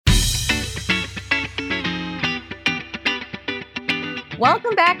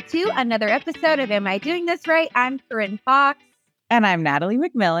Welcome back to another episode of Am I Doing This Right? I'm Corinne Fox. And I'm Natalie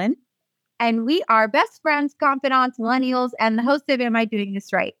McMillan. And we are best friends, confidants, millennials, and the host of Am I Doing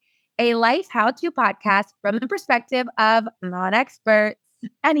This Right? A life how-to podcast from the perspective of non-experts.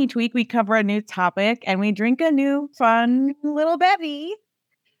 And each week we cover a new topic and we drink a new fun little bevy.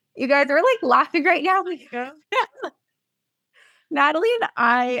 You guys are like laughing right now. Natalie and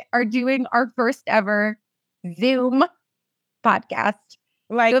I are doing our first ever Zoom podcast.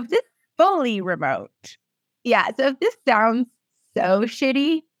 Like, so if this, fully remote. Yeah. So if this sounds so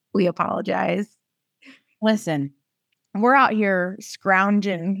shitty, we apologize. Listen, we're out here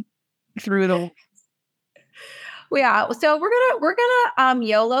scrounging through the... Yeah. So we're gonna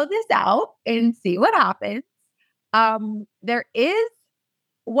YOLO this out and see what happens. There is,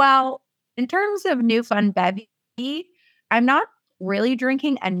 well, in terms of new fun bevy, I'm not really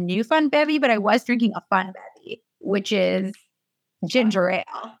drinking a new fun bevy, but I was drinking a fun bevy, which is ginger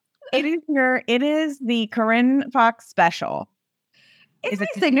ale. It is the Corinne Fox special. It's my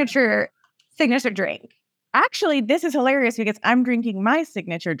signature drink. Actually, this is hilarious because I'm drinking my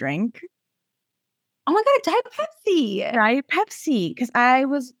signature drink. Oh my God, Diet Pepsi. Diet Pepsi. Because I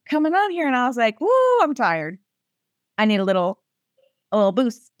was coming on here and I was like, woo, I'm tired. I need a little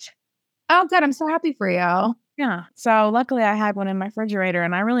boost. Oh God, I'm so happy for you. Yeah. So luckily I had one in my refrigerator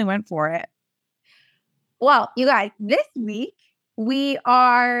and I really went for it. Well, you guys, this week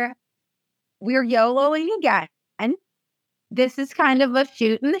we're YOLOing again. This is kind of a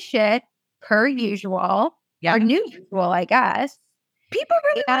shoot in the shit per usual. Yeah. Or new usual, I guess. People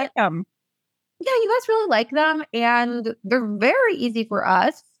really like them. Yeah, you guys really like them. And they're very easy for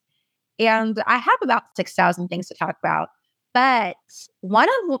us. And I have about 6,000 things to talk about. But one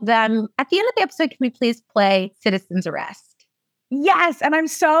of them, at the end of the episode, can we please play Citizen's Arrest? Yes. And I'm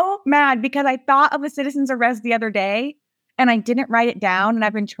so mad because I thought of a Citizen's Arrest the other day and I didn't write it down. And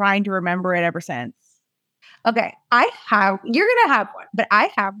I've been trying to remember it ever since. Okay. You're going to have one, but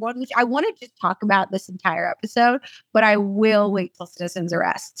I have one, which I want to just talk about this entire episode, but I will wait till Citizen's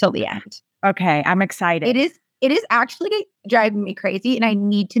Arrest till the end. Okay. I'm excited. It is actually driving me crazy. And I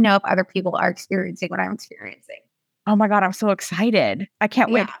need to know if other people are experiencing what I'm experiencing. Oh my God, I'm so excited. I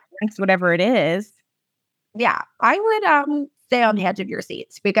can't wait to experience whatever it is. Yeah, I would stay on the edge of your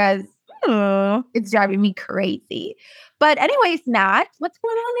seats because it's driving me crazy. But anyways, Nat, what's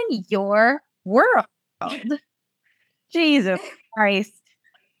going on in your world? Jesus Christ.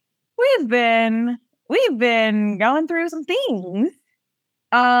 We've been going through some things.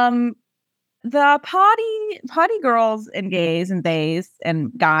 The potty girls and gays and theys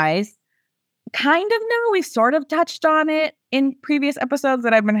and guys kind of know. We've sort of touched on it in previous episodes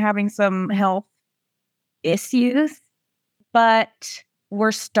that I've been having some health issues, but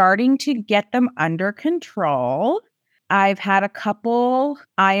we're starting to get them under control. I've had a couple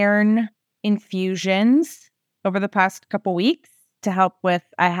iron infusions over the past couple weeks to help with,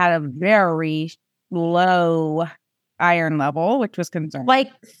 I had a very low iron level, which was concerning.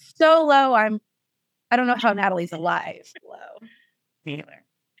 Like so low, I don't know how Natalie's alive. Low. Either.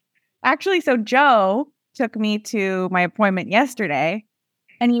 Actually, so Joe took me to my appointment yesterday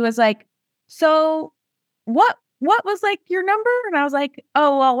and he was like, so what was like your number? And I was like,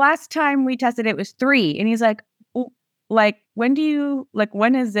 oh, well, last time we tested it was 3. And he's like, when do you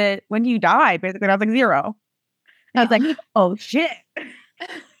die? Basically, and I was like 0. And I was like, oh shit.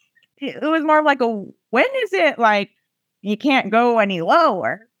 It was more of like when is it like you can't go any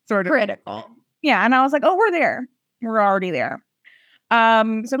lower sort of critical. Yeah. And I was like, oh, we're there. We're already there.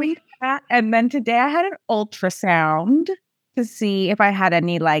 So we did that, and then today I had an ultrasound to see if I had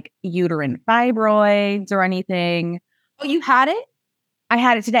any like uterine fibroids or anything. Oh, you had it? I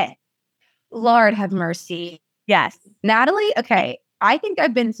had it today. Lord have mercy. Yes. Natalie, okay, I think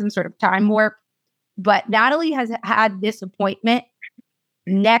I've been some sort of time warp, but Natalie has had this appointment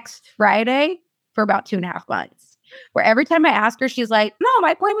next Friday for about 2.5 months, where every time I ask her, she's like, no,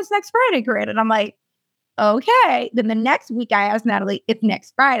 my appointment's next Friday, Corinne. And I'm like, okay. Then the next week I asked Natalie, it's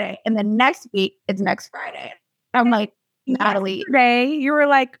next Friday. And then next week, it's next Friday. I'm like, Natalie. Yesterday, you were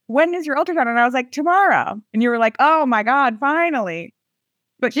like, when is your ultrasound? And I was like, tomorrow. And you were like, oh my God, finally.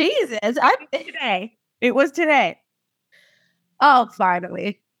 But Jesus, today. It was today. Oh,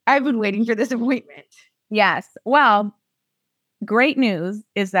 finally. I've been waiting for this appointment. Yes. Well, great news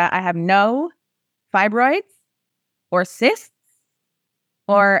is that I have no fibroids or cysts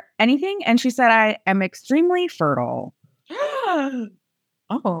or anything. And she said I am extremely fertile.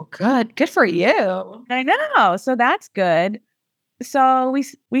 Oh, good. Good for you. I know. So that's good. So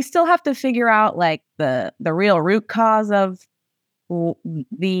we still have to figure out like the real root cause of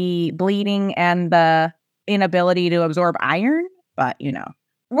the bleeding and the inability to absorb iron. but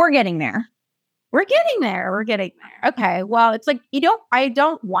we're getting there. We're getting there. We're getting there. Okay. Well, it's like, I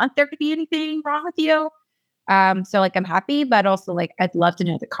don't want there to be anything wrong with you. So like, I'm happy, but also like, I'd love to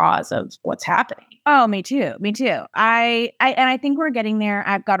know the cause of what's happening. Oh, me too. Me too. I think we're getting there.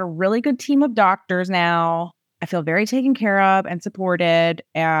 I've got a really good team of doctors now. I feel very taken care of and supported,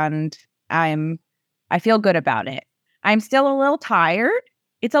 and I feel good about it. I'm still a little tired.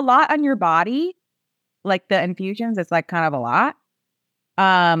 It's a lot on your body. Like the infusions, it's like kind of a lot.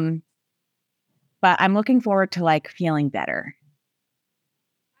 But I'm looking forward to like feeling better.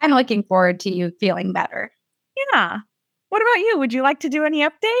 I'm looking forward to you feeling better. Yeah. What about you? Would you like to do any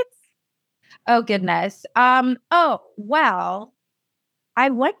updates? Oh, goodness. Well, I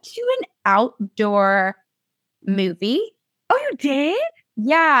went to an outdoor movie. Oh, you did?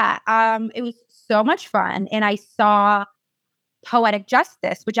 Yeah. It was so much fun. And I saw Poetic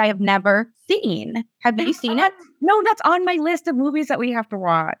Justice, which I have never seen. Have you seen it? No, that's on my list of movies that we have to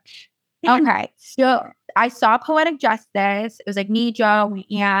watch. Okay. So I saw Poetic Justice. It was like me, Joe,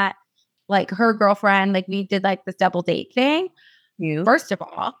 and like her girlfriend. Like we did like this double date thing. First of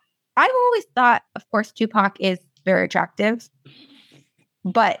all, I've always thought, of course, Tupac is very attractive.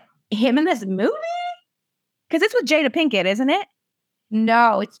 But him in this movie? Because it's with Jada Pinkett, isn't it?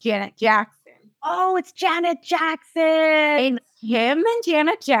 No, it's Janet Jackson. Oh, it's Janet Jackson. And him and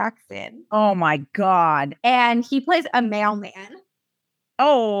Janet Jackson. Oh my God. And he plays a mailman.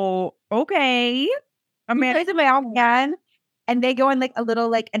 Oh, okay. He plays a mailman. And they go on like a little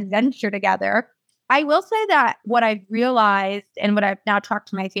like adventure together. I will say that what I've realized and what I've now talked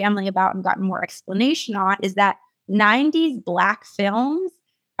to my family about and gotten more explanation on is that 90s Black films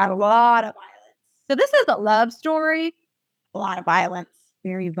had a lot of violence. So this is a love story, a lot of violence.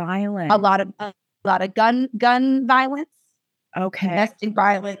 Very violent. A lot of gun violence. Okay. Domestic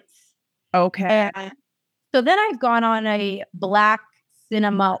violence. Okay. So then I've gone on a Black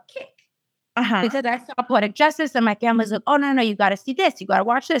cinema kick. Because I saw Poetic Justice and my family's like, oh, no, you got to see this. You got to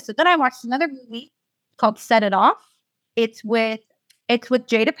watch this. So then I watched another movie called Set It Off. It's with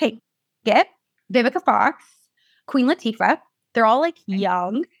Jada Pinkett, Vivica Fox, Queen Latifah. They're all like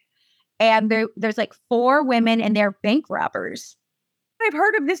young. And there's like 4 women and they're bank robbers. I've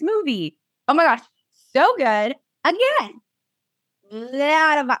heard of this movie. Oh my gosh. So good. Again,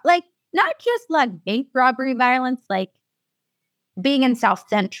 lot of like, not just like bank robbery violence, like being in South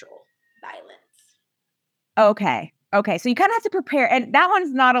Central violence. Okay. So you kind of have to prepare. And that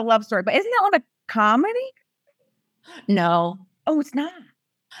one's not a love story, but isn't that one a comedy? No. Oh, it's not.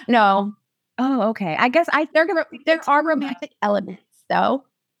 No. Oh, okay. I guess there are romantic elements though.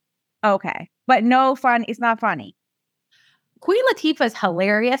 Okay. But no fun. It's not funny. Queen Latifah is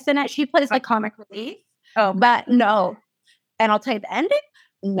hilarious in it. She plays like comic relief. Oh, but no. And I'll tell you the ending.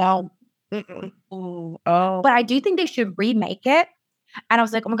 No. Oh. But I do think they should remake it. And I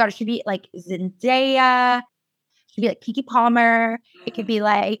was like, oh my God, it should be like Zendaya. It should be like Keke Palmer. It could be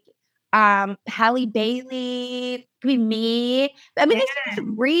like Halle Bailey. It could be me. I mean, they should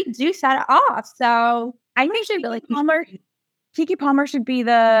redo Set It Off. So I think she really Keke Palmer should be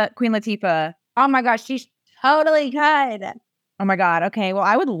the Queen Latifah. Oh my gosh, she's totally good. Oh my God. Okay. Well,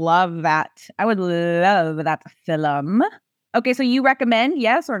 I would love that. I would love that film. Okay. So you recommend,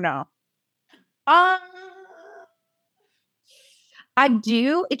 yes or no? I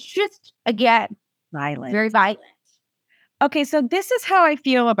do. It's just, again, violent. Very violent. Okay. So this is how I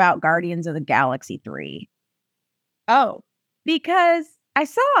feel about Guardians of the Galaxy 3. Oh. Because I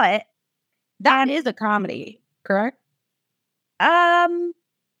saw it. That is a comedy, correct?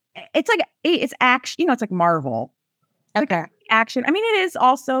 It's like, it's action, it's like Marvel. Okay. Like action. I mean, it is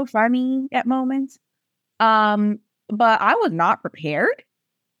also funny at moments. But I was not prepared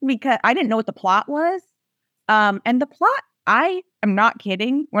because I didn't know what the plot was. And the plot, I am not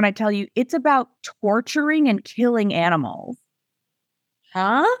kidding when I tell you it's about torturing and killing animals.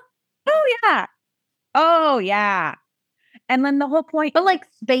 Huh? Oh, yeah. And then the whole point. But like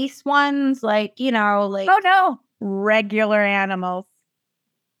space ones, like, like. Oh, no. Regular animals.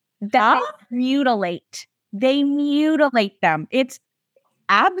 That mutilate. They mutilate them. It's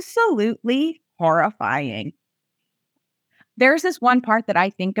absolutely horrifying. There's this one part that I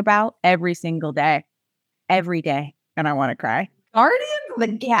think about every single day. Every day. And I want to cry. Guardians of the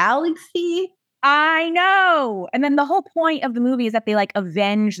Galaxy? I know. And then the whole point of the movie is that they like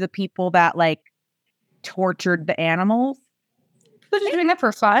avenge the people that like tortured the animals. But they're doing it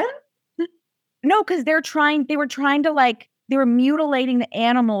for fun? No, because they were mutilating the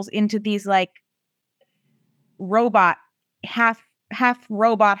animals into these like robot, half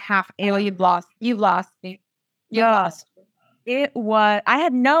robot, half alien. You've lost me. You Yeah. lost. It was, I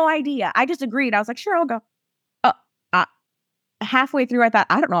had no idea. I just agreed. I was like, sure, I'll go. halfway through, I thought,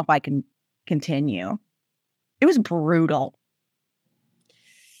 I don't know if I can continue. It was brutal.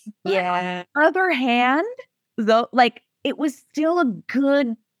 Yeah. On the other hand, though, like it was still a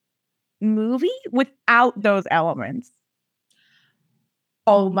good movie without those elements.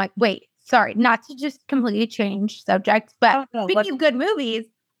 Oh my, wait, sorry, not to just completely change subjects, but speaking of good movies,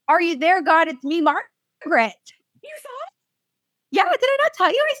 Are You There, God? It's Me, Margaret. You saw it? Yeah, did I not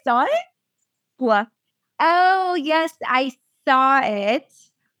tell you I saw it? What? Oh, yes, I saw it.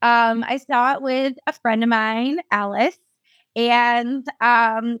 I saw it with a friend of mine, Alice, and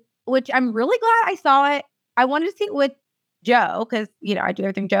which I'm really glad I saw it. I wanted to see it with Joe because I do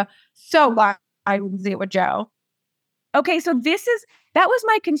everything Joe. So glad I would see it with Joe. Okay, so that was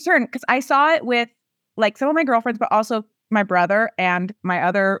my concern because I saw it with like some of my girlfriends, but also my brother and my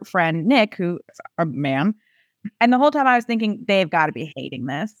other friend Nick, who's a man. And the whole time I was thinking they've got to be hating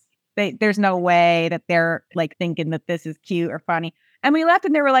this. There's no way that they're like thinking that this is cute or funny. And we left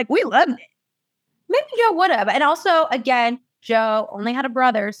and they were like, we loved it. Maybe Joe would have. And also, again, Joe only had a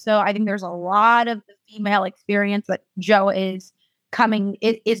brother. So I think there's a lot of the female experience that Joe is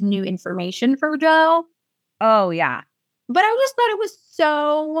new information for Joe. Oh, yeah. But I just thought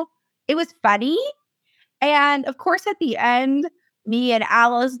it was funny. And of course, at the end, me and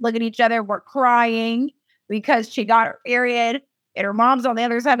Alice look at each other. We're crying because she got her period and her mom's on the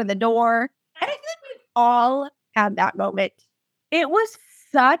other side of the door. And I think we all had that moment. It was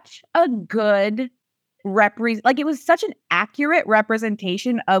such a good it was such an accurate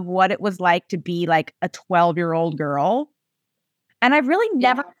representation of what it was like to be like a 12-year-old girl. And I've really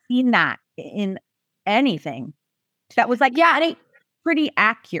never seen that in anything. That was like, and pretty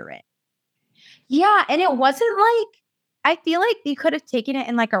accurate. Yeah, and it wasn't like, I feel like you could have taken it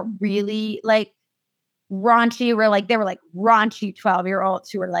in like a really like raunchy, where like they were like raunchy 12-year-olds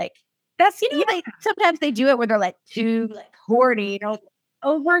who were like, that's, like sometimes they do it where they're like too like horny,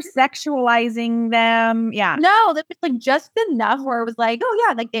 over sexualizing them. Yeah. No, that was like just enough where it was like, oh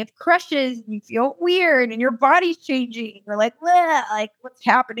yeah, like they have crushes, and you feel weird, and your body's changing. You're like, like what's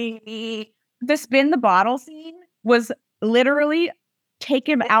happening to me? The spin the bottle scene was literally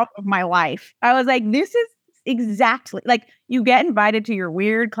taken out of my life. I was like, this is exactly like you get invited to your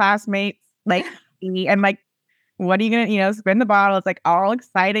weird classmates, like, and like, what are you gonna, spin the bottle? It's like all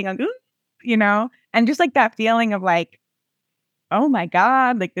exciting, and just like that feeling of like, oh my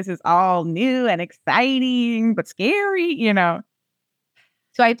God, like this is all new and exciting, but scary,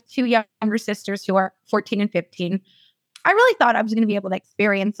 So I have two younger sisters who are 14 and 15. I really thought I was going to be able to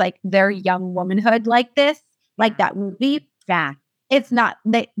experience like their young womanhood like this, like that movie. Yeah. It's not,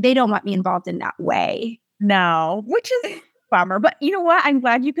 they don't want me involved in that way. No, which is a bummer. But you know what? I'm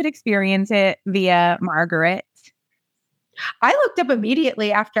glad you could experience it via Margaret. I looked up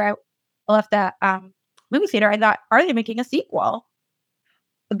immediately after I left the movie theater. I thought, are they making a sequel?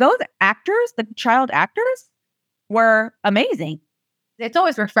 Those actors, the child actors, were amazing. It's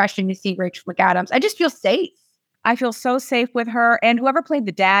always refreshing to see Rachel McAdams. I just feel safe. I feel so safe with her. And whoever played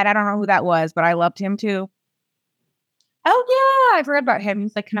the dad, I don't know who that was, but I loved him too. Oh, yeah. I've read about him.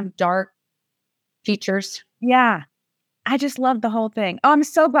 He's like kind of dark features. Yeah. I just loved the whole thing. Oh, I'm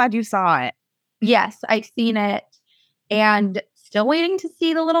so glad you saw it. Yes, I've seen it. And still waiting to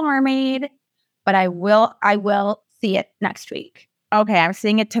see The Little Mermaid. But I will see it next week. Okay, I'm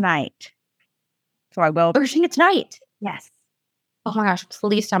seeing it tonight. So I will. We're seeing it tonight. Yes. Oh my gosh,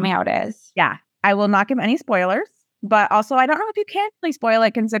 please tell me how it is. Yeah. I will not give any spoilers. But also, I don't know if you can really spoil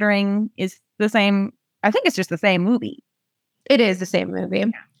it considering it's the same. I think it's just the same movie. It is the same movie.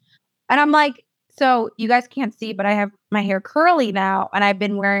 And I'm like, so you guys can't see, but I have my hair curly now. And I've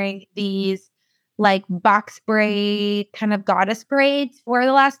been wearing these like box braid kind of goddess braids for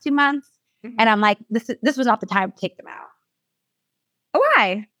the last 2 months. Mm-hmm. And I'm like, this was not the time to take them out.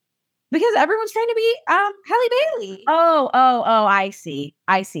 Why? Because everyone's trying to be Halle Bailey. Oh, I see.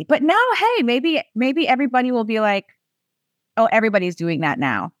 But now, hey, maybe everybody will be like, oh, everybody's doing that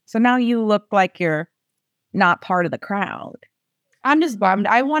now. So now you look like you're not part of the crowd. I'm just bummed.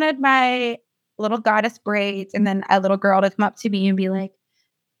 I wanted my little goddess braids and then a little girl to come up to me and be like,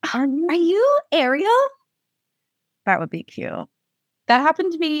 are you Ariel? That would be cute. That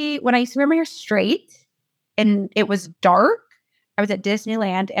happened to me when I used to wear my hair straight and it was dark. I was at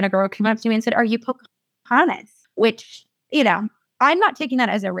Disneyland and a girl came up to me and said, are you Pocahontas? Which, I'm not taking that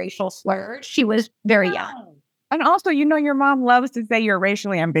as a racial slur. She was very young. And also, your mom loves to say you're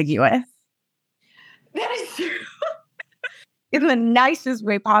racially ambiguous. That is true. In the nicest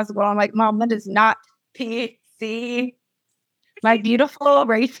way possible. I'm like, Mom, that is not PC. My beautiful,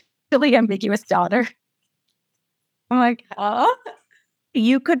 racially ambiguous daughter. I'm like, huh?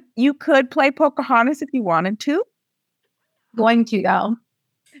 You could play Pocahontas if you wanted to. going to though.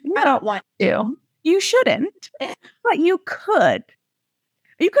 I don't want to. You shouldn't, but you could.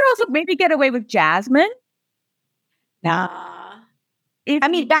 You could also maybe get away with Jasmine. Nah. I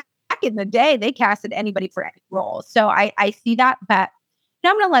mean, back in the day, they casted anybody for any role. So I see that, but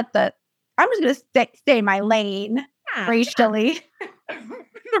now I'm just going to stay in my lane racially.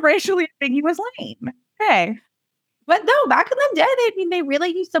 The racially ambiguous lane. Hey. But no, back in the day, they really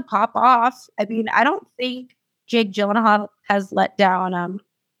used to pop off. I mean, I don't think Jake Gyllenhaal has let down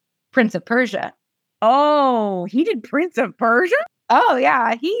Prince of Persia. Oh, he did Prince of Persia? Oh,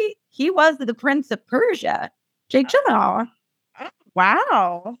 yeah. He was the Prince of Persia. Jake Gyllenhaal.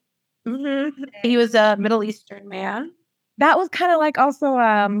 Wow. Mm-hmm. He was a Middle Eastern man. That was kind of like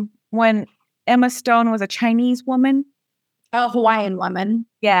also when Emma Stone was a Chinese woman. A Hawaiian woman.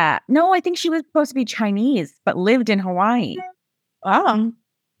 Yeah. No, I think she was supposed to be Chinese, but lived in Hawaii. Oh,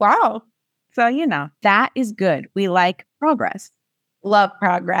 wow. So, that is good. We like progress. Love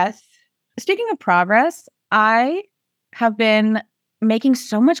progress. Speaking of progress, I have been making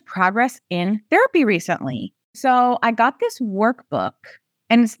so much progress in therapy recently. So I got this workbook,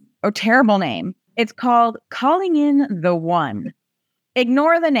 and it's a terrible name. It's called Calling in the One.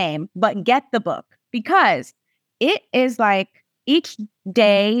 Ignore the name, but get the book, because it is like each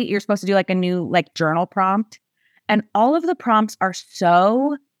day you're supposed to do like a new like journal prompt. And all of the prompts are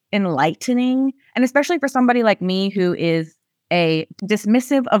so enlightening. And especially for somebody like me who is a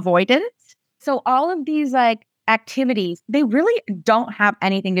dismissive avoidant. So all of these like activities, they really don't have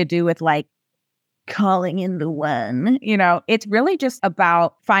anything to do with like calling in the one. It's really just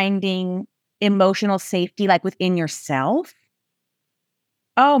about finding emotional safety like within yourself.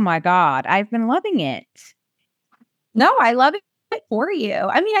 Oh my God, I've been loving it. No, I love it for you.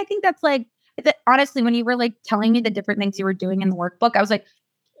 I mean, I think that's like, honestly, when you were like telling me the different things you were doing in the workbook, I was like,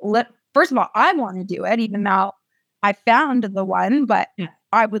 first of all, I want to do it, even though I found the one, but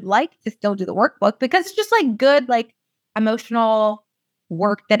I would like to still do the workbook because it's just like good, like emotional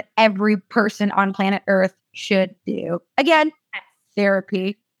work that every person on planet Earth should do. Again,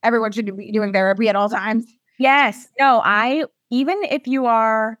 therapy. Everyone should be doing therapy at all times. Yes. No, even if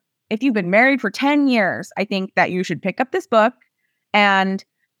you've been married for 10 years, I think that you should pick up this book, and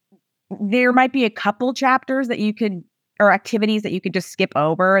there might be a couple chapters that you could, or activities that you could just skip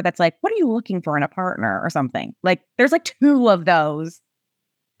over. That's like, what are you looking for in a partner or something? Like there's like 2 of those,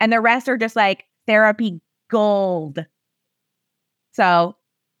 and the rest are just like therapy gold. So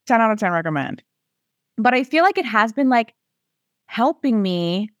 10 out of 10 recommend. But I feel like it has been like helping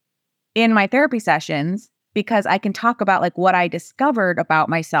me in my therapy sessions, because I can talk about like what I discovered about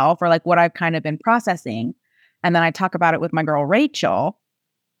myself or like what I've kind of been processing. And then I talk about it with my girl, Rachel.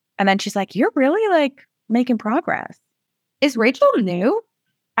 And then she's like, you're really like making progress. Is Rachel new?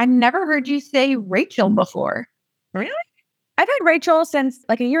 I've never heard you say Rachel before. Really? I've had Rachel since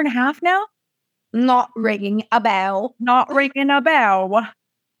like a year and a half now. Not ringing a bell. Not ringing a bell.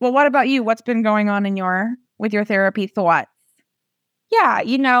 Well, what about you? What's been going on with your therapy thoughts? Yeah,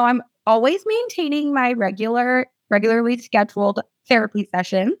 I'm always maintaining my regularly scheduled therapy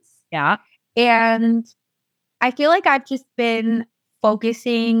sessions. Yeah. And I feel like I've just been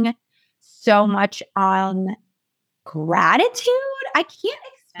focusing so much on gratitude. I can't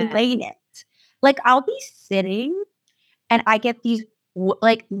explain it. Like I'll be sitting and I get these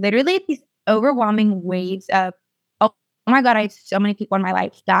like literally these overwhelming waves of, oh my God, I have so many people in my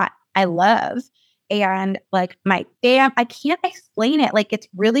life that I love. And like my fam, I can't explain it. Like it's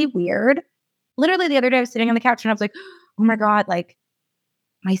really weird. Literally the other day I was sitting on the couch and I was like, oh my God, like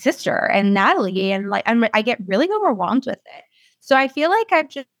my sister and Natalie. And like I get really overwhelmed with it. So I feel like I've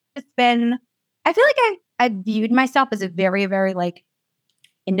just been, I feel like I viewed myself as a very, very like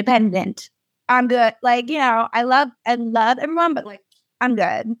independent. I'm good. Like, I love everyone, but like I'm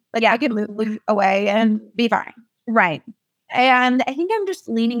good. Like I can move away and be fine. Right. And I think I'm just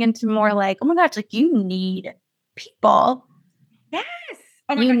leaning into more like, oh my gosh, like you need people. Yes.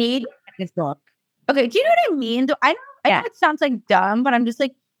 Oh you need this book. Okay. Do you know what I mean? I know it sounds like dumb, but I'm just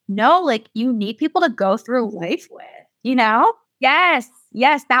like, no, like you need people to go through life with, Yes.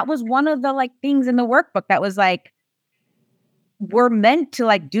 Yes. That was one of the like things in the workbook that was like, we're meant to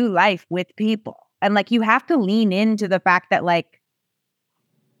like do life with people. And like, you have to lean into the fact that like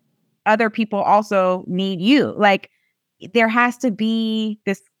other people also need you. Like there has to be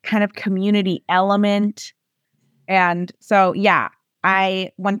this kind of community element. And so, yeah, I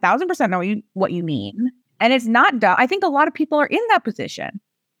 1000% know what you mean. And it's not dumb. I think a lot of people are in that position.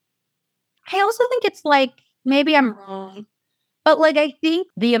 I also think it's like, maybe I'm wrong, but like, I think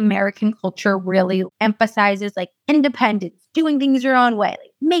the American culture really emphasizes like independence, doing things your own way,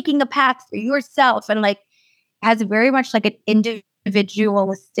 like making a path for yourself. And like, has very much like an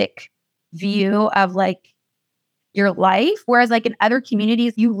individualistic view of like your life. Whereas like in other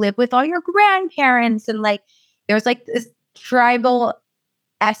communities, you live with all your grandparents and like there's like this tribal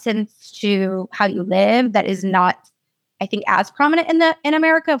essence to how you live that is not, I think, as prominent in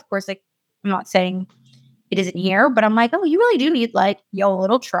America. Of course, like I'm not saying it isn't here, but I'm like, oh, you really do need like your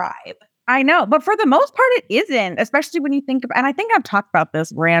little tribe. I know, but for the most part, it isn't, especially when you think about, and I think I've talked about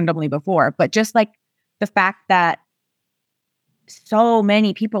this randomly before, but just like the fact that so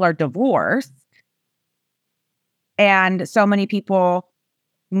many people are divorced and so many people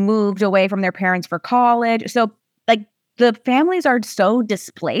moved away from their parents for college. So like the families are so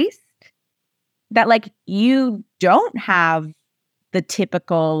displaced that like you don't have the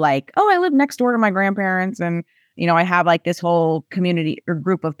typical like, oh, I live next door to my grandparents and, you know, I have like this whole community or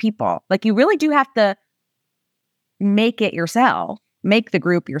group of people. Like you really do have to make it yourself, make the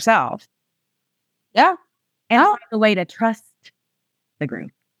group yourself. Yeah. And find a way to trust the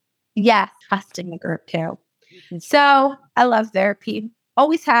group. Yeah, trusting the group too. So I love therapy.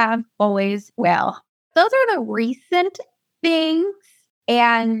 Always have, always will. Those are the recent things.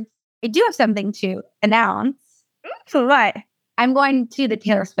 And I do have something to announce. So what? I'm going to the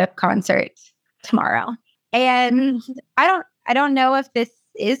Taylor Swift concert tomorrow. And I don't know if this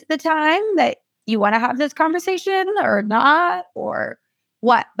is the time that you want to have this conversation or not or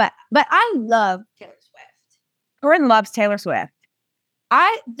what, but I love Taylor Swift. Corinne loves Taylor Swift.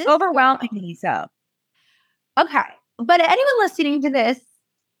 Overwhelmingly so. Okay. But anyone listening to this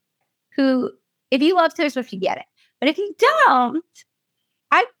who, if you love Taylor Swift, you get it. But if you don't,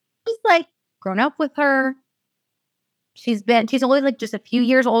 I've just like grown up with her. She's only like just a few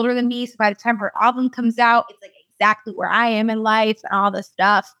years older than me. So by the time her album comes out, it's like exactly where I am in life and all this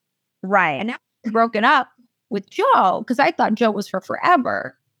stuff. Right. And now she's broken up with Joe because I thought Joe was for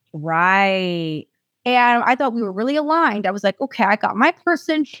forever. Right. And I thought we were really aligned. I was like, okay, I got my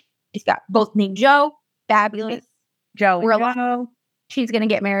person. She's got both named Joe. Fabulous. Joe. We're aligned. She's going to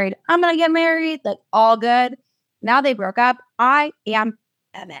get married. I'm going to get married. Like all good. Now they broke up. I am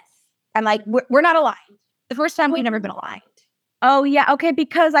a mess. And like, we're not aligned. The first time we've never been aligned. Oh, yeah. Okay.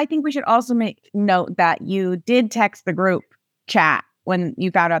 Because I think we should also make note that you did text the group chat when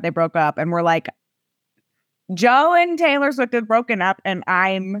you found out they broke up and we're like, Joe and Taylor Swift have broken up and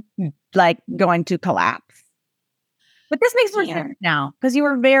I'm like going to collapse. But this makes more sense now because you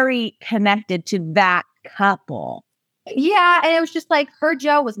were very connected to that couple. Yeah. And it was just like her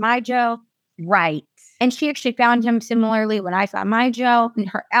Joe was my Joe. Right. And she actually found him similarly when I found my Joe and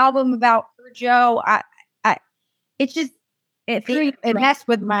her album about her Joe. It's just, it messed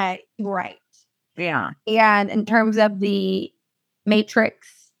with my right. Yeah. And in terms of the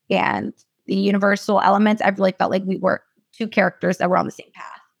Matrix and the universal elements, I really felt like we were two characters that were on the same path.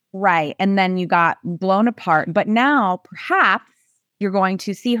 Right. And then you got blown apart. But now perhaps you're going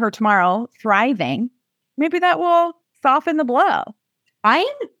to see her tomorrow thriving. Maybe that will soften the blow. I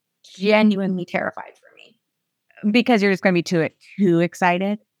am genuinely terrified for me. Because you're just going to be too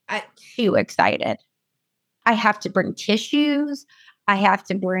excited? Too excited. I have to bring tissues. I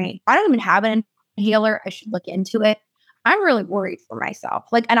don't even have an inhaler. I should look into it. I'm really worried for myself.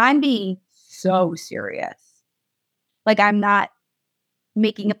 Like, and I'm being so serious. Like, I'm not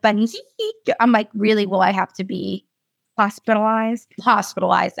making a funny. I'm like, really, will I have to be hospitalized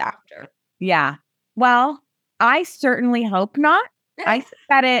after? Yeah. Well, I certainly hope not. I think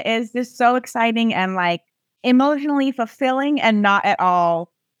that it is just so exciting and like emotionally fulfilling and not at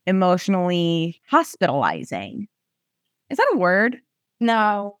all emotionally hospitalizing. Is that a word?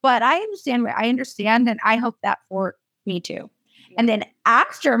 No, but I understand, and I hope that for me too. Yeah. And then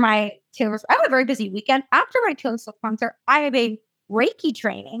after my Taylor Swift, I have a very busy weekend. After my Taylor Swift concert, I have a Reiki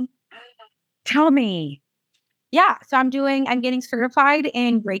training. Tell me. Yeah, so I'm getting certified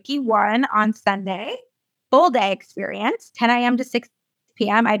in Reiki 1 on Sunday. Full day experience, 10 a.m. to 6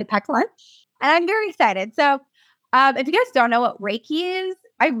 p.m. I had to pack lunch, and I'm very excited. So if you guys don't know what Reiki is,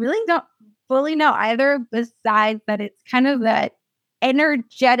 I really don't fully know either, besides that it's kind of that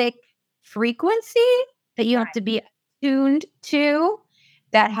energetic frequency that you have to be attuned to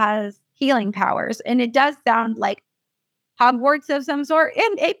that has healing powers. And it does sound like Hogwarts of some sort,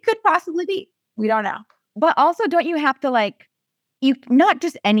 and it could possibly be. We don't know. But also, don't you have to like, not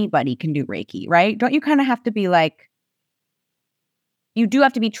just anybody can do Reiki, right? Don't you kind of have to be like, you do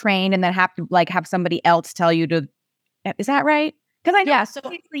have to be trained and then have to like have somebody else tell you to, is that right? Because I know so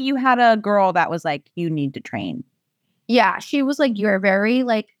obviously you had a girl that was like, you need to train. Yeah, she was like, you're very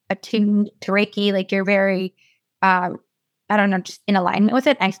like attuned to Reiki, like you're very, I don't know, just in alignment with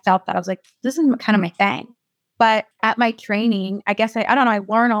it. I felt that I was like, this is kind of my thing. But at my training, I guess I don't know, I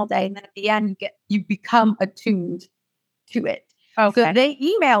learn all day. And then at the end, you become attuned to it. Okay. So they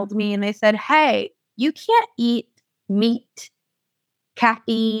emailed me and they said, hey, you can't eat meat,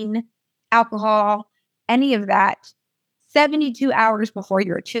 caffeine, alcohol, any of that 72 hours before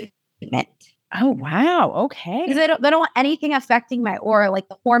your attunement. Oh, wow. Okay. Because they don't want anything affecting my aura, like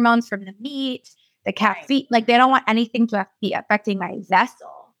the hormones from the meat, the caffeine. Like they don't want anything to be affecting my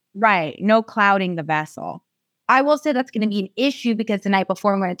vessel. Right. No clouding the vessel. I will say that's going to be an issue because the night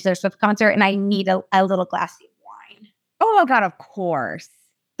before I'm going to their Swift concert and I need a little glassy of wine. Oh, my God, of course.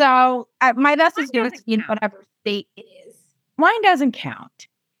 So my vessel's going to be in whatever state it is. Wine doesn't count.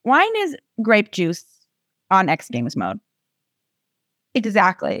 Wine is grape juice on X Games mode.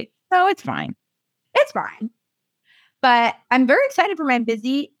 Exactly. So it's fine. It's fine. But I'm very excited for my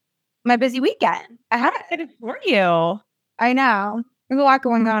busy weekend. I'm excited for you. I know. There's a lot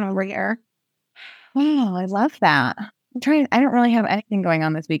going on over here. Wow, I love that. I don't really have anything going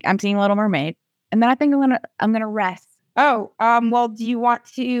on this week. I'm seeing Little Mermaid. And then I think I'm gonna rest. Oh, well, do you want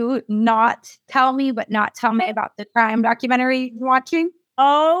to not tell me about the crime documentary you're watching?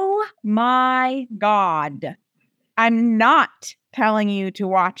 Oh my God. I'm not telling you to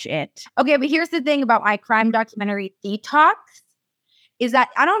watch it. Okay, but here's the thing about my crime documentary detox is that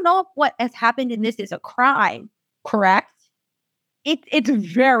I don't know if what has happened in this is a crime, correct? It's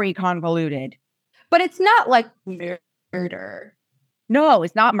very convoluted. But it's not like murder. No,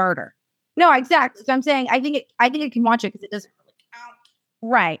 it's not murder. No, exactly. So I'm saying I think it can watch it because it doesn't really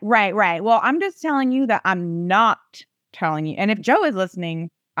count. Right. Well, I'm just telling you that I'm not telling you. And if Joe is listening,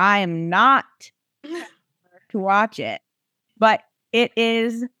 I am not to watch it. But it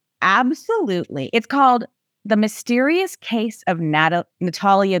is absolutely. It's called The Mysterious Case of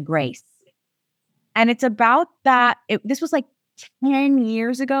Natalia Grace. And it's about that. This was like 10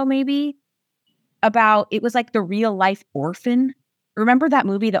 years ago, maybe. It was like the real life orphan. Remember that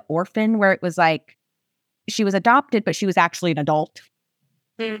movie, The Orphan, where it was like she was adopted, but she was actually an adult.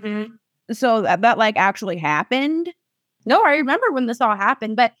 Mm-hmm. So that like actually happened. No, I remember when this all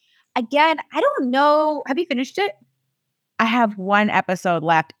happened. But again, I don't know. Have you finished it? I have one episode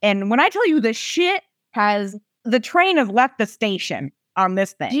left. And when I tell you the train has left the station on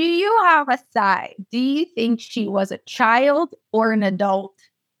this thing. Do you have a side? Do you think she was a child or an adult?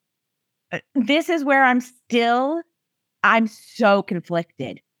 This is where I'm so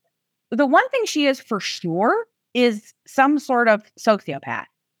conflicted. The one thing she is for sure is some sort of sociopath.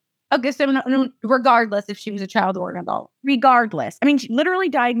 Okay, so regardless if she was a child or an adult. Regardless. I mean, she literally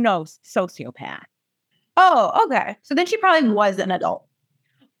diagnosed sociopath. Oh, okay. So then she probably was an adult.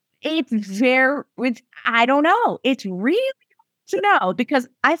 I don't know. It's really hard to know because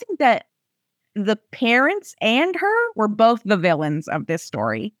I think that the parents and her were both the villains of this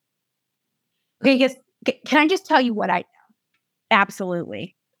story. Okay, can I just tell you what I know?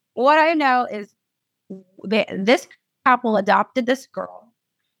 Absolutely. What I know is this couple adopted this girl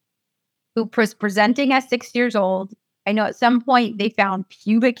who was presenting at 6 years old. I know at some point they found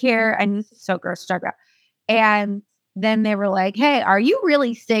pubic hair, and this is so gross to talk about. And then they were like, hey, are you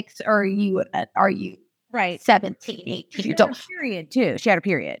really 6 or are you right 17, 18 she years had old? A period too. She had a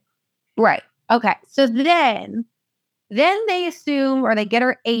period. Right. Okay. So then they assume or they get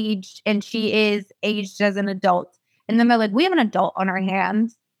her aged and she is aged as an adult. And then they're like, we have an adult on our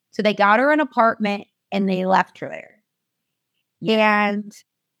hands. So they got her an apartment and they left her there. And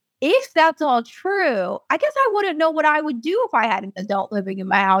if that's all true, I guess I wouldn't know what I would do if I had an adult living in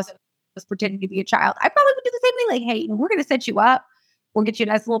my house and was pretending to be a child. I probably would do the same thing. Like, hey, we're going to set you up. We'll get you a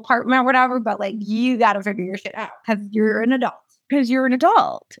nice little apartment or whatever. But like, you got to figure your shit out because you're an adult. Because you're an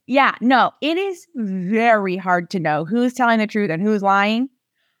adult. Yeah, no, it is very hard to know who's telling the truth and who's lying.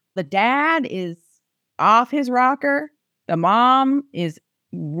 The dad is off his rocker. The mom is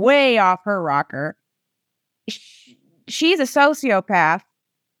way off her rocker. She's a sociopath,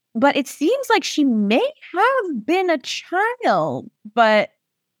 but it seems like she may have been a child, but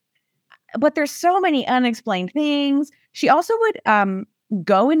there's so many unexplained things. She also would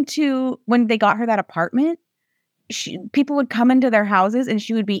go into, when they got her that apartment, people would come into their houses and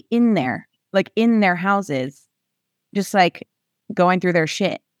she would be in there, like in their houses, just like going through their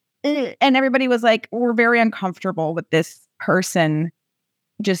shit. And everybody was like, we're very uncomfortable with this person.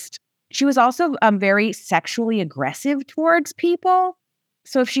 She was also very sexually aggressive towards people.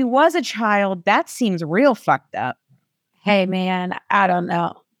 So if she was a child, that seems real fucked up. Hey, man, I don't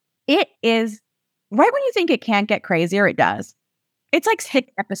know. It is right when you think it can't get crazier, it does. It's like 6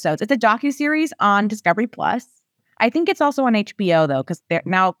 episodes. It's a docuseries on Discovery Plus. I think it's also on HBO though, because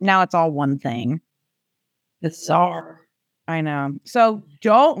now it's all one thing. Bizarre. I know. So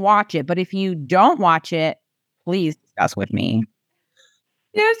don't watch it. But if you don't watch it, please discuss with me.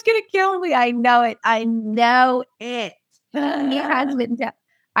 It's gonna kill me. I know it. I know it. He has been.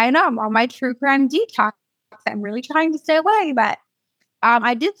 I know. I'm on my true crime detox. I'm really trying to stay away, but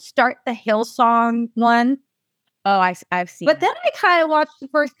I did start the Hillsong one. Oh, I've seen. But then I kind of watched the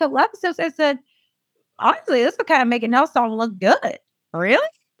first couple episodes. I said, honestly, this will kind of make Hillsong look good. Really?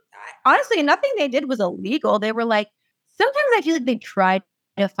 Honestly, nothing they did was illegal. They were like, sometimes I feel like they tried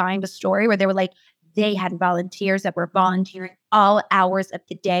to find a story where they were like, they had volunteers that were volunteering all hours of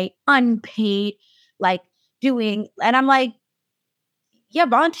the day, unpaid, like doing, and I'm like, yeah,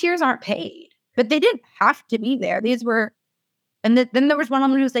 volunteers aren't paid, but they didn't have to be there. These were, and then there was one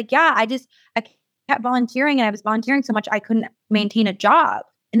woman who was like, yeah, I kept volunteering and I was volunteering so much I couldn't maintain a job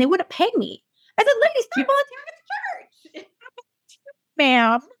and they wouldn't pay me. I said, lady, stop volunteering at the church.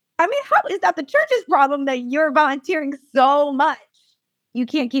 Ma'am. I mean, how is that the church's problem that you're volunteering so much? You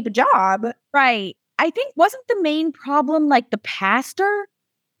can't keep a job. Right. I think wasn't the main problem like the pastor?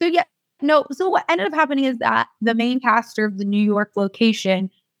 So yeah, no. So what ended up happening is that the main pastor of the New York location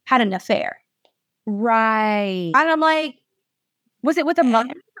had an affair. Right. And I'm like, was it with a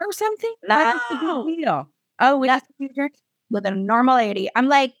mother or something? No. Oh, that's with a normal lady. I'm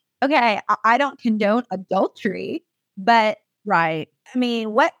like, okay, I don't condone adultery, but right. I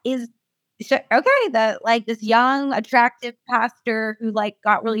mean, what is this young, attractive pastor who like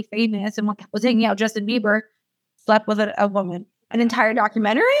got really famous and was hanging out with Justin Bieber slept with a woman. An entire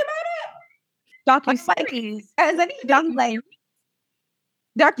documentary about it. Docuseries. As anything like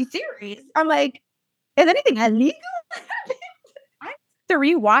docuseries. I'm like, is anything illegal? I have to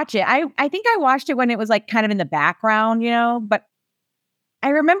rewatch it. I think I watched it when it was like kind of in the background, but I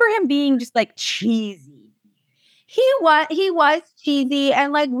remember him being just like cheesy. He was cheesy,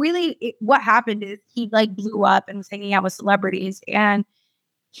 and like really what happened is he like blew up and was hanging out with celebrities, and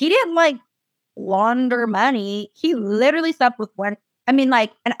he didn't like launder money. He literally slept with one. I mean,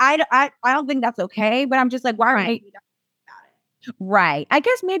 like, and I don't think that's okay, but I'm just like, why are you about it? Right. I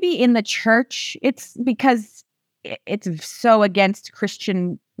guess maybe in the church, it's because it's so against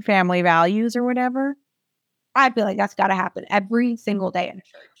Christian family values or whatever. I feel like that's got to happen every single day in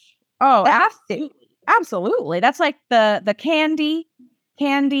church. Oh, it has to. Absolutely. That's like the candy,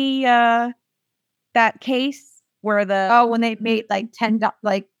 that case where when they made like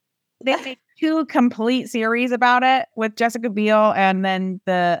they made 2 complete series about it with Jessica Biel, and then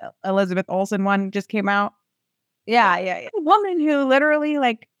the Elizabeth Olsen one just came out. Yeah. A woman who literally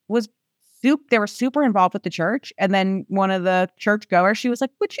like they were super involved with the church, and then one of the church goers, she was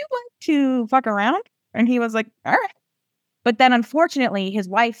like, would you like to fuck around? And he was like, all right. But then unfortunately his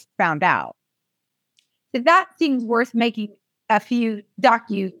wife found out. That seems worth making a few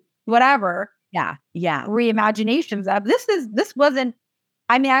whatever. Yeah. Reimaginations of. This wasn't,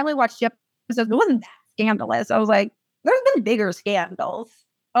 I mean, I only watched episodes. It wasn't that scandalous. I was like, there's been bigger scandals.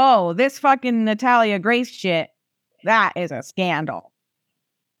 Oh, this fucking Natalia Grace shit. That is a scandal.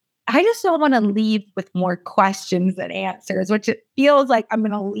 I just don't want to leave with more questions than answers, which it feels like I'm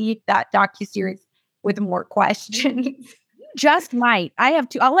going to leave that docuseries with more questions. Just might. I have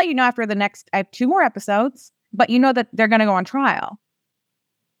 2. I'll let you know after I have 2 more episodes, but you know that they're going to go on trial.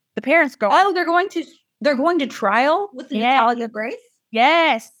 The parents go. Oh, they're going to trial with Natalia Grace?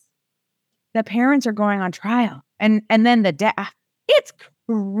 Yes. The parents are going on trial. And then the death. It's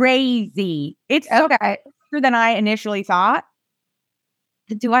crazy. It's okay than I initially thought.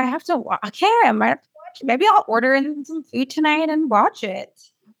 Do I have to watch? Okay, I might have to watch it. Maybe I'll order in some food tonight and watch it.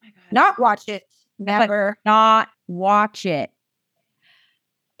 Oh my God. Not watch it. Never. But not watch it.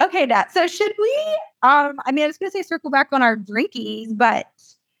 Okay, Nat. So should we, I mean, I was going to say circle back on our drinkies, but,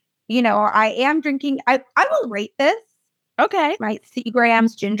 I am drinking. I will rate this. Okay. My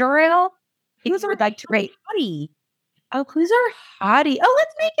Seagram's ginger ale. Who's our like to rate? Hottie? Oh, who's our hottie? Oh,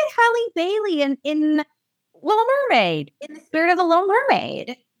 let's make it Halle Bailey in Little Mermaid. In the spirit of the Little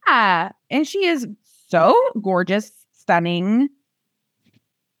Mermaid. Yeah. And she is so gorgeous, stunning.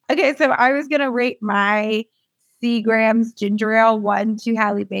 Okay, so I was going to rate my Seagram's ginger ale 1 to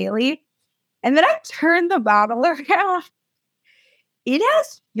Halle Bailey. And then I turned the bottle around. It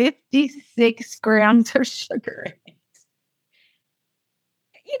has 56 grams of sugar in it.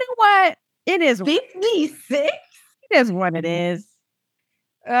 You know what? It is 56? It is what it is.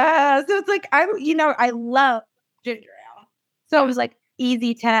 So it's like, I love ginger ale. So it was like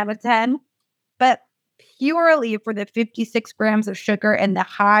easy 10 out of 10. But purely for the 56 grams of sugar and the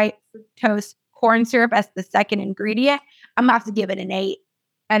high fructose corn syrup as the second ingredient, I'm going to have to give it an 8.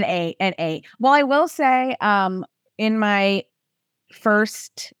 An 8. Well, I will say, in my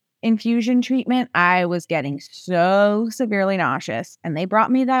first infusion treatment, I was getting so severely nauseous, and they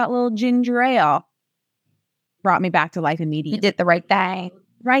brought me that little ginger ale. brought me back to life You immediately. did the right thing.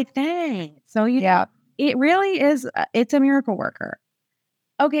 Right thing. So Yeah. it really is, it's a miracle worker.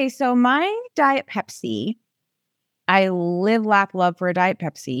 Okay, so my Diet Pepsi, I live, laugh, love for a Diet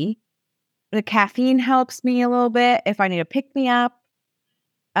Pepsi. The caffeine helps me a little bit if I need to pick me up.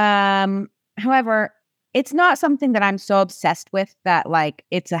 However, it's not something that I'm so obsessed with that like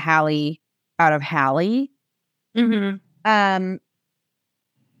it's a Hallie out of Hallie. Mm-hmm.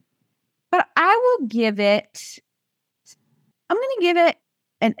 But I will give it, I'm going to give it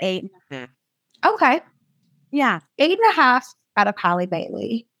an 8.5. Okay. Yeah. 8.5 out of Halle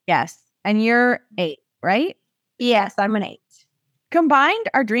Bailey. Yes. And you're 8, right? Yes, I'm an 8. Combined,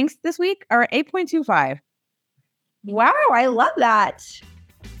 our drinks this week are 8.25. Wow, I love that.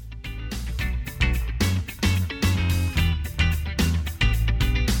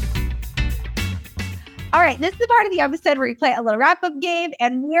 All right, this is the part of the episode where we play a little wrap-up game,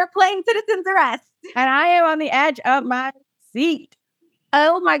 and we're playing Citizens Arrest. And I am on the edge of my seat.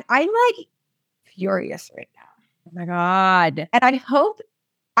 Oh my, I'm like furious right now. Oh my God. And I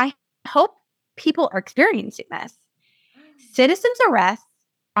hope people are experiencing this. Citizens Arrest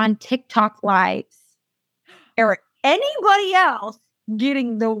on TikTok Lives or anybody else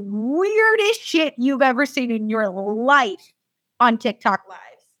getting the weirdest shit you've ever seen in your life on TikTok Lives.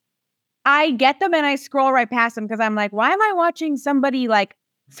 I get them and I scroll right past them because I'm like, why am I watching somebody like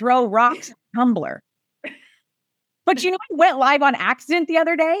throw rocks at Tumblr? But you know, I went live on accident the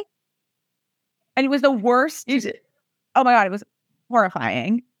other day and it was the worst. Oh my God, it was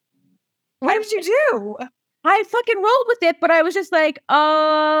horrifying. What did you do? I fucking rolled with it, but I was just like,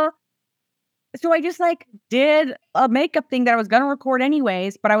 so I just like did a makeup thing that I was going to record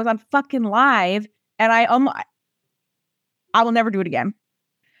anyways, but I was on fucking live and I will never do it again.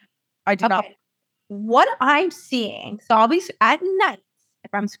 I do not. What I'm seeing, so I'll be at night,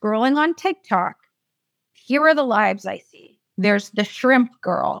 if I'm scrolling on TikTok, here are the lives I see. There's the shrimp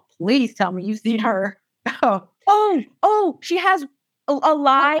girl. Please tell me you've seen her. Oh, she has a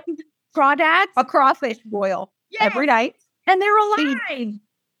live crawdads, a crawfish boil every night. And they're alive.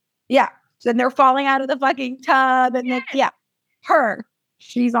 Yeah. Then they're falling out of the fucking tub. And then, her.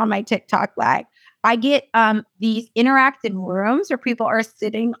 She's on my TikTok live. I get these interactive rooms where people are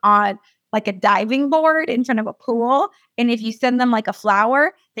sitting on like a diving board in front of a pool. And if you send them like a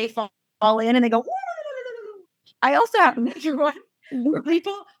flower, they fall in and they go. I also have another one where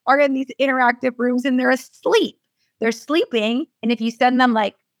people are in these interactive rooms and they're asleep. They're sleeping. And if you send them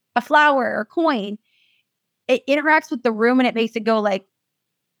like a flower or coin, it interacts with the room and it makes it go like,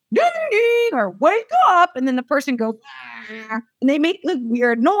 or wake up. And then the person goes, and they make like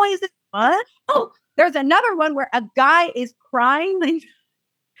weird noises. What? Oh, there's another one where a guy is crying. Like,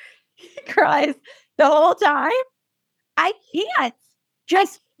 he cries the whole time. I can't.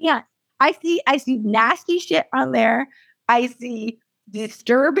 Just can't. I see nasty shit on there. I see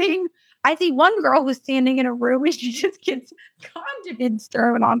disturbing. I see one girl who's standing in a room and she just gets condiments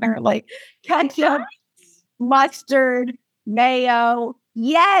thrown on her, like ketchup, mustard, mayo.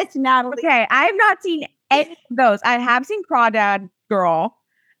 Yes, Natalie. Okay, I've not seen any of those. I have seen Crawdad Girl,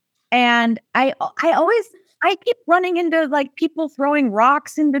 and I keep running into like people throwing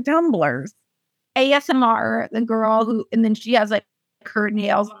rocks into tumblers. ASMR, the girl who, and then she has like her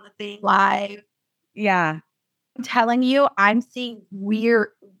nails on the thing live. Yeah. I'm telling you, I'm seeing weird,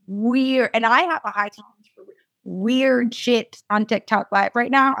 and I have a high tolerance for weird shit on TikTok live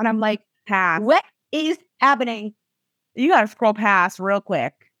right now. And I'm like, what is happening? You got to scroll past real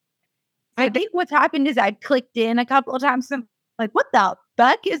quick. I think what's happened is I've clicked in a couple of times and I'm like, what the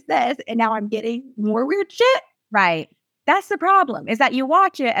fuck is this? And now I'm getting more weird shit. Right. That's the problem, is that you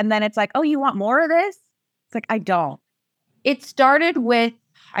watch it and then it's like, oh, you want more of this? It's like, I don't. It started with,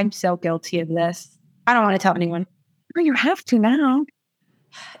 I'm so guilty of this. I don't want to tell anyone. Oh, you have to now.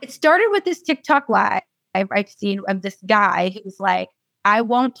 It started with this TikTok live I've seen of this guy who's like, I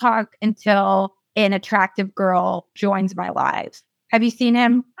won't talk until an attractive girl joins my lives. Have you seen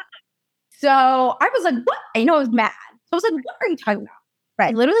him? So I was like, what? I know I was mad. So I was like, what are you talking about? Right.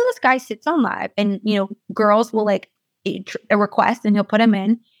 And literally this guy sits on live and, you know, girls will like a request and he'll put them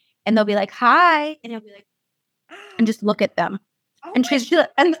in and they'll be like, hi. And he'll be like, and just look at them. And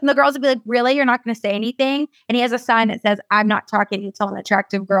and the girls will be like, really? You're not going to say anything? And he has a sign that says, I'm not talking until an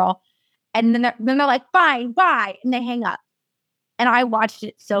attractive girl. And then they're like, fine, bye. And they hang up. And I watched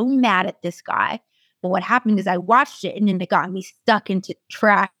it so mad at this guy. But what happened is I watched it and then it got me stuck into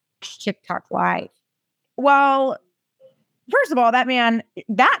trash TikTok live. Well, first of all, that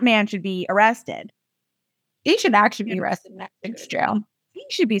man should be arrested. He should actually be arrested in jail. He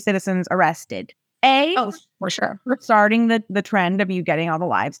should be citizens arrested. A, for sure. For starting the trend of you getting all the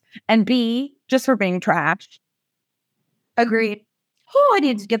lives. And B, just for being trash. Agreed. Oh, I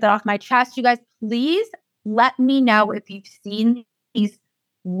need to get that off my chest. You guys, please let me know if you've seen these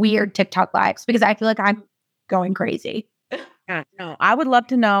weird TikTok lives because I feel like I'm going crazy. Yeah, no, I would love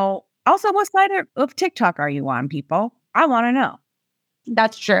to know. Also, what side of TikTok are you on, people? I want to know.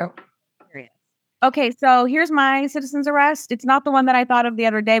 That's true. Okay, so here's my citizen's arrest. It's not the one that I thought of the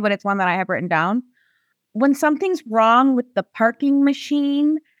other day, but it's one that I have written down. When something's wrong with the parking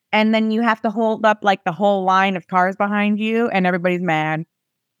machine, and then you have to hold up like the whole line of cars behind you, and everybody's mad.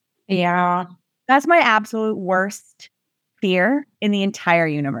 Yeah. That's my absolute worst fear in the entire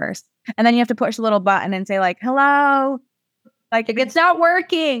universe. And then you have to push a little button and say like, hello. Like, it's not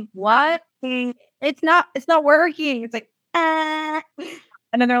working. What? It's not working. It's like,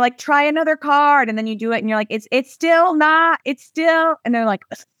 And then they're like, try another card. And then you do it and you're like, it's still not, and they're like,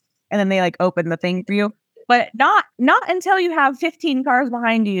 and then they like open the thing for you. But not until you have 15 cars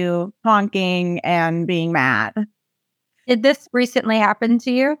behind you honking and being mad. Did this recently happen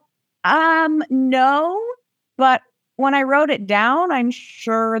to you? No, but when I wrote it down, I'm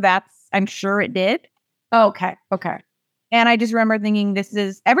sure it did. Okay. And I just remember thinking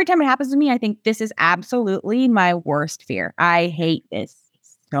every time it happens to me, I think this is absolutely my worst fear. I hate this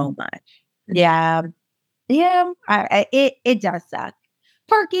so much. Yeah. It does suck.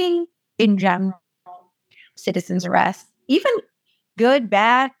 Parking in general, citizen's arrest, even good,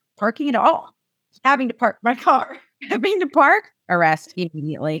 bad, parking at all. Having to park my car. Arrest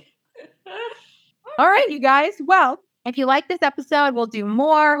immediately. All right, you guys. Well, if you like this episode, we'll do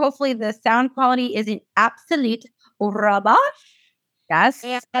more. Hopefully the sound quality isn't absolute rubbish. Yes,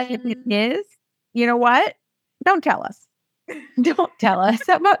 it is. You know what? Don't tell us. Don't tell us.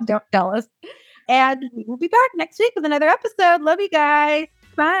 Don't tell us. And we will be back next week with another episode. Love you guys.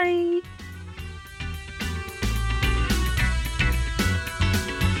 Bye.